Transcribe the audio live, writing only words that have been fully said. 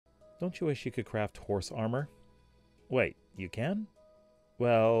Don't you wish you could craft horse armor? Wait, you can?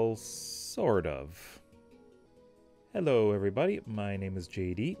 Well, sort of. Hello everybody, my name is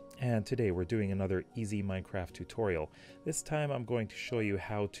JD, and today we're doing another easy Minecraft tutorial. This time I'm going to show you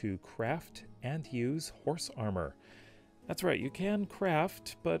how to craft and use horse armor. That's right, you can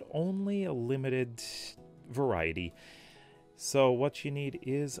craft, but only a limited variety. So what you need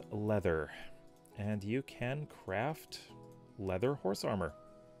is leather, and you can craft leather horse armor.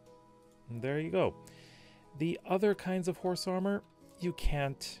 And there you go. The other kinds of horse armor, you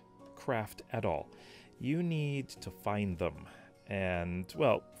can't craft at all. You need to find them. And,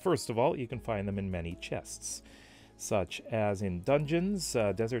 well, first of all, you can find them in many chests, such as in dungeons,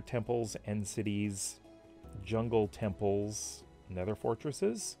 desert temples, end cities, jungle temples, nether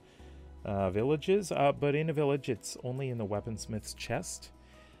fortresses, villages. But in a village, it's only in the weaponsmith's chest,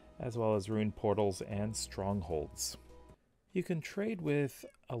 as well as ruined portals and strongholds. You can trade with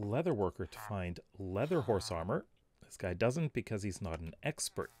a leather worker to find leather horse armor. This guy doesn't because he's not an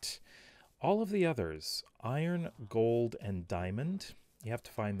expert. All of the others, iron, gold, and diamond, you have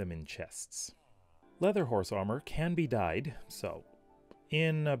to find them in chests. Leather horse armor can be dyed, so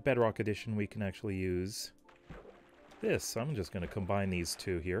in Bedrock Edition we can actually use this. I'm just going to combine these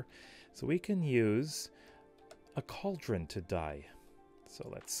two here. So we can use a cauldron to dye. So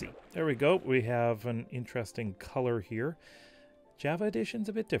let's see. There we go. We have an interesting color here. Java Edition's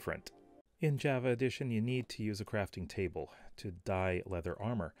a bit different. In Java Edition you need to use a crafting table to dye leather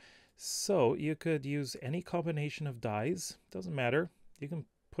armor. So you could use any combination of dyes, doesn't matter. You can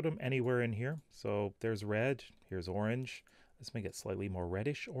put them anywhere in here. So there's red, here's orange. Let's make it slightly more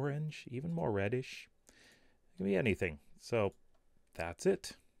reddish orange, even more reddish. It can be anything. So that's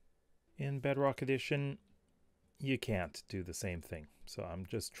it. In Bedrock Edition, you can't do the same thing. So I'm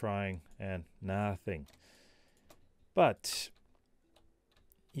just trying and nothing. But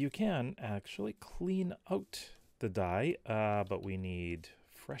you can actually clean out the dye, but we need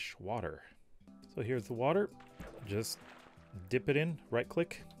fresh water. So here's the water. Just dip it in, right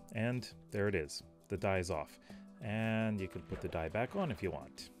click, and there it is. The dye is off. And you can put the dye back on if you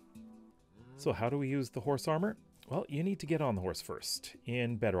want. So how do we use the horse armor? Well, you need to get on the horse first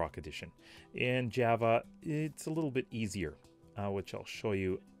in Bedrock Edition. In Java, it's a little bit easier, which I'll show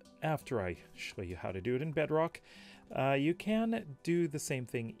you after I show you how to do it in Bedrock. You can do the same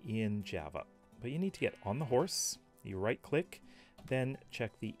thing in Java, but you need to get on the horse. You right click, then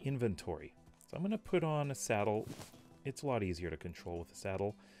check the inventory. So I'm going to put on a saddle. It's a lot easier to control with a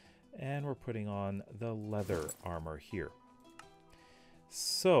saddle. And we're putting on the leather armor here.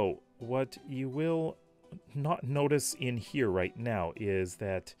 So what you will not notice in here right now is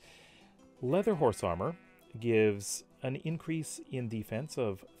that leather horse armor gives an increase in defense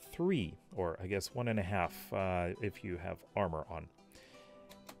of 3, or I guess 1.5 if you have armor on.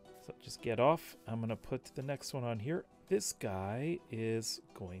 So just get off. I'm going to put the next one on here. This guy is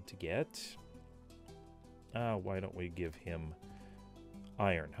going to get... why don't we give him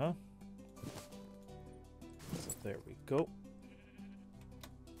iron, huh? So there we go.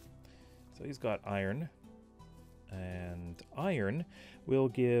 So he's got iron. And iron will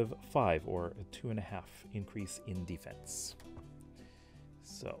give 5, or a 2.5 increase in defense.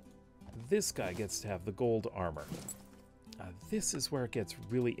 So this guy gets to have the gold armor. This is where it gets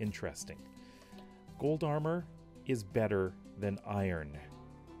really interesting. Gold armor is better than iron.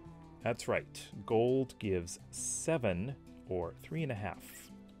 That's right. Gold gives 7, or 3.5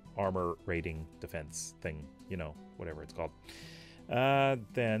 armor rating defense thing, you know, whatever it's called.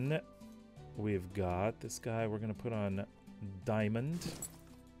 Then we've got this guy. We're going to put on diamond.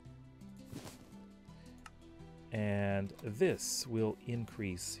 And this will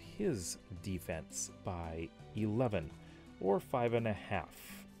increase his defense by 11, or 5.5.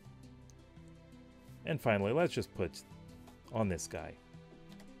 And finally, let's just put on this guy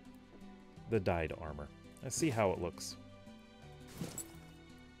the dyed armor. Let's see how it looks.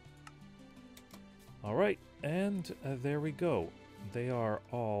 All right, and there we go. They are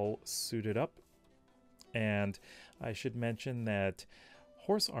all suited up. And I should mention that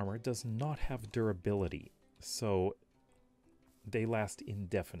horse armor does not have durability, so they last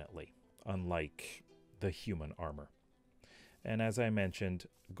indefinitely, unlike the human armor. And as I mentioned,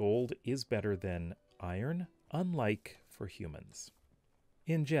 gold is better than iron, unlike for humans.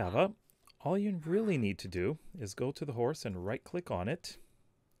 In Java, all you really need to do is go to the horse and right-click on it,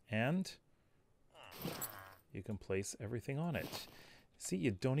 and you can place everything on it. See, you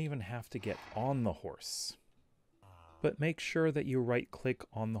don't even have to get on the horse. But make sure that you right-click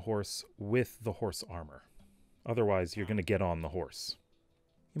on the horse with the horse armor. Otherwise, you're going to get on the horse.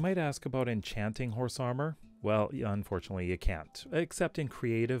 You might ask about enchanting horse armor. Well, unfortunately you can't, except in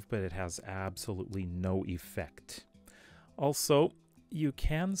creative, but it has absolutely no effect. Also, you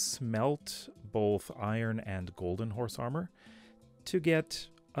can smelt both iron and golden horse armor to get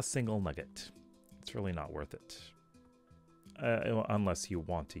a single nugget. It's really not worth it. Unless you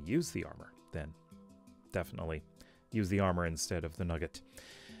want to use the armor, then definitely use the armor instead of the nugget.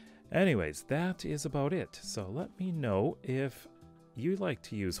 Anyways, that is about it. So let me know if you like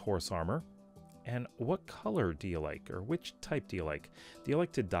to use horse armor, and what color do you like, or which type do you like? Do you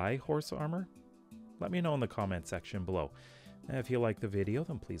like to dye horse armor? Let me know in the comment section below. And if you like the video,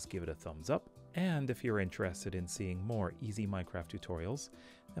 then please give it a thumbs up. And if you're interested in seeing more easy Minecraft tutorials,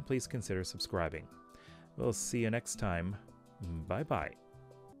 then please consider subscribing. We'll see you next time. Bye-bye.